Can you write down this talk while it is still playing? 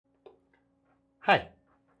Hi,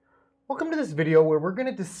 welcome to this video where we're going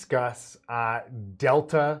to discuss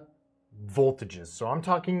delta voltages. So I'm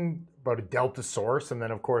talking about a delta source, and then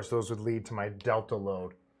of course those would lead to my delta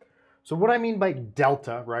load. So what I mean by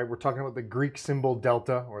delta, right, we're talking about the Greek symbol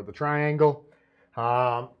delta or the triangle.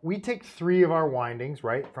 We take three of our windings,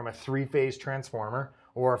 right, from a three-phase transformer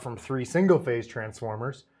or from three single-phase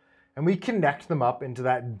transformers, and we connect them up into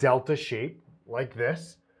that delta shape like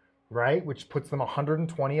this, right, which puts them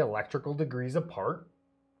 120 electrical degrees apart.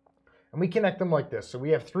 And we connect them like this. So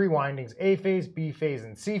we have three windings, A phase, B phase,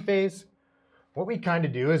 and C phase. What we kind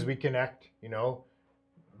of do is we connect,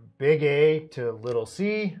 big A to little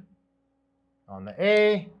c on the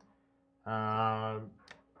A,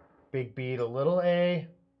 big B to little a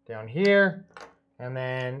down here, and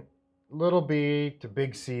then little b to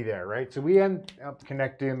big C there, right? So we end up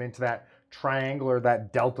connecting them into that triangle or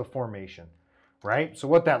that delta formation, right? So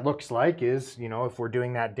what that looks like is, if we're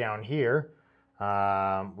doing that down here,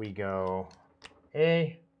 we go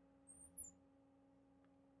A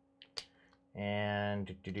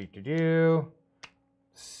and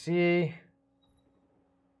C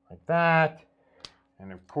like that,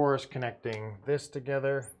 and of course connecting this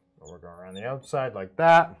together, we're going around the outside like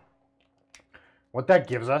that. What that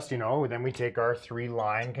gives us, then we take our three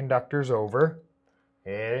line conductors over,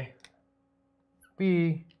 A,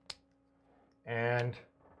 B, and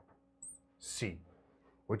C,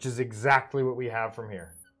 which is exactly what we have from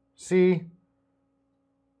here. C,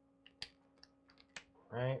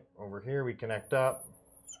 right, over here we connect up,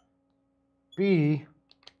 B,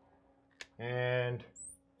 and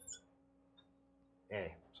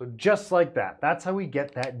A. So just like that, that's how we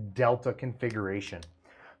get that delta configuration.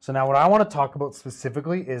 So now what I want to talk about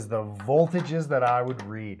specifically is the voltages that I would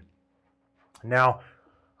read. Now,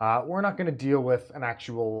 we're not going to deal with an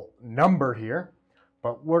actual number here,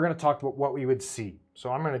 but we're going to talk about what we would see. So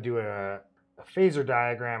I'm going to do a phasor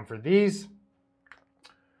diagram for these.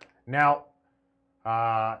 Now,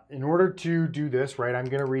 in order to do this, right, I'm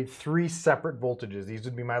going to read three separate voltages. These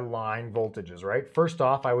would be my line voltages, right? First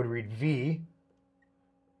off, I would read V,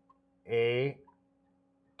 A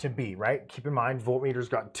to B, right? Keep in mind, voltmeter's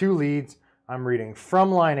got two leads. I'm reading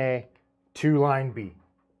from line A to line B.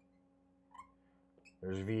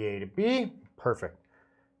 There's VA to B, perfect.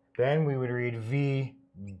 Then we would read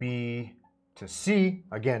VB to C,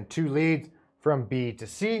 again, two leads from B to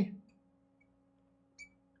C.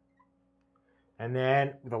 And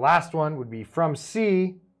then the last one would be from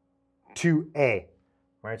C to A,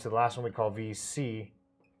 right? So the last one we call VC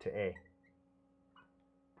to A,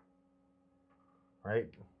 right?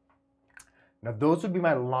 Now those would be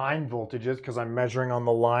my line voltages because I'm measuring on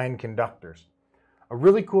the line conductors. A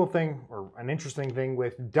really cool thing or an interesting thing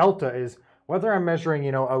with delta is whether I'm measuring,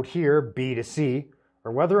 out here, B to C,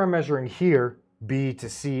 or whether I'm measuring here, B to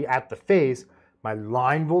C at the phase, my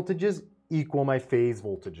line voltages equal my phase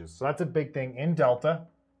voltages. So that's a big thing in delta.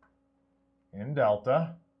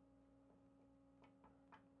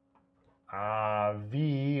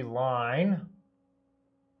 V line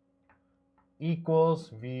equals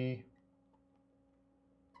V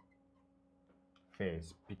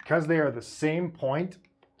phase. Because they are the same point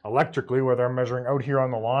electrically, whether I'm measuring out here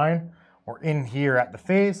on the line or in here at the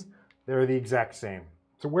phase, they're the exact same.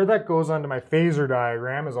 So where that goes onto my phasor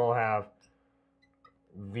diagram is I'll have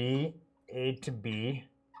V A to B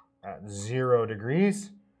at 0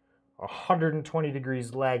 degrees. 120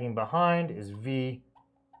 degrees lagging behind is V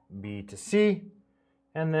B to C.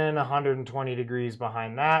 And then 120 degrees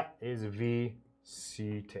behind that is V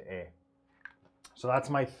C to A. So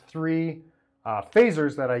that's my three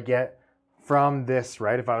phasors that I get from this,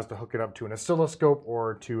 right? If I was to hook it up to an oscilloscope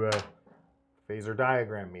or to a phasor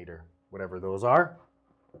diagram meter, whatever those are.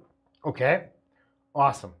 Okay,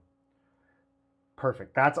 awesome.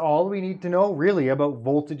 Perfect. That's all we need to know really about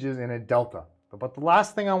voltages in a delta. But the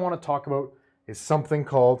last thing I want to talk about is something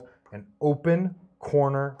called an open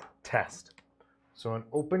corner test. So an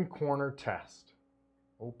open corner test.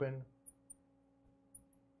 Open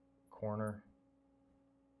corner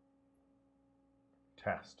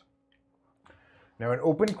test. Now an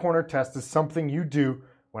open corner test is something you do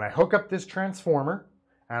when I hook up this transformer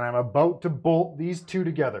and I'm about to bolt these two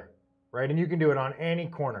together, right? And you can do it on any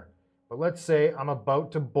corner. But let's say I'm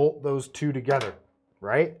about to bolt those two together,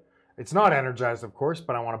 right? It's not energized, of course,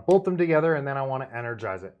 but I want to bolt them together and then I want to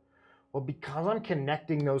energize it. Well, because I'm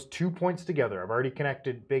connecting those 2 points together, I've already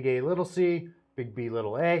connected big A little c, big B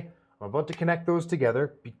little a. I'm about to connect those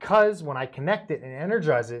together because when I connect it and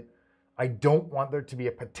energize it, I don't want there to be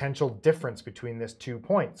a potential difference between these 2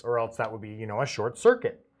 points, or else that would be, a short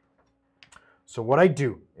circuit. So what I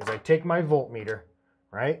do is I take my voltmeter,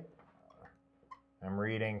 right? I'm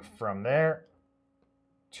reading from there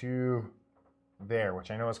to there,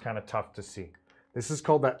 which I know is kind of tough to see. This is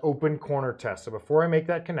called that open corner test. So before I make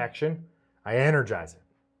that connection, I energize it.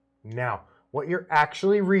 Now, what you're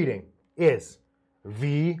actually reading is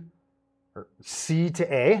V or C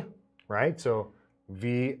to A, right? So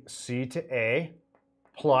VC to A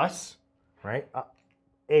plus, right,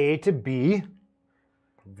 A to B,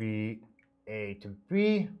 VA to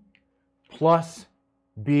B plus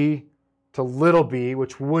B to little b,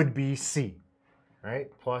 which would be C, right?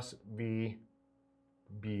 Plus B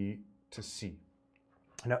to C.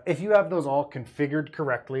 Now, if you have those all configured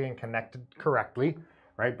correctly and connected correctly,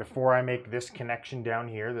 right, before I make this connection down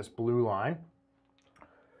here, this blue line,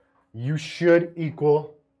 you should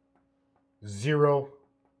equal 0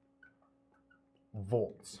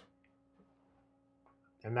 volts.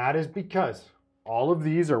 And that is because all of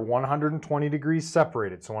these are 120 degrees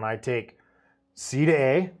separated. So when I take C to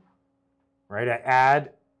A, right, I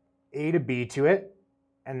add A to B to it,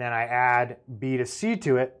 and then I add B to C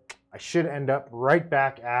to it, I should end up right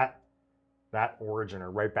back at that origin, or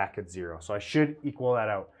right back at 0. So I should equal that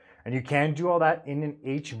out. And you can do all that in an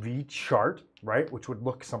HV chart, right, which would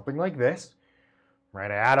look something like this, right?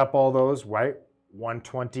 I add up all those, right?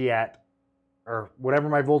 120 at, or whatever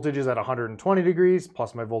my voltage is at 120 degrees,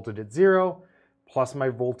 plus my voltage at 0, plus my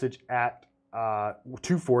voltage at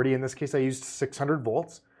 240. In this case, I used 600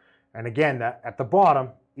 volts. And again, that at the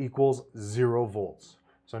bottom equals 0 volts.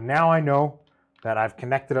 So now I know that I've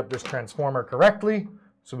connected up this transformer correctly,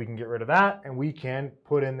 so we can get rid of that, and we can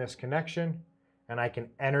put in this connection, and I can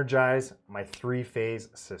energize my 3-phase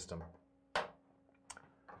system.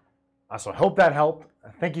 So I hope that helped.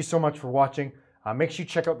 Thank you so much for watching. Make sure you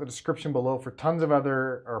check out the description below for tons of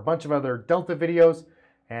other, or a bunch of other Delta videos.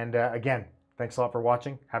 And again, thanks a lot for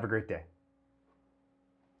watching. Have a great day.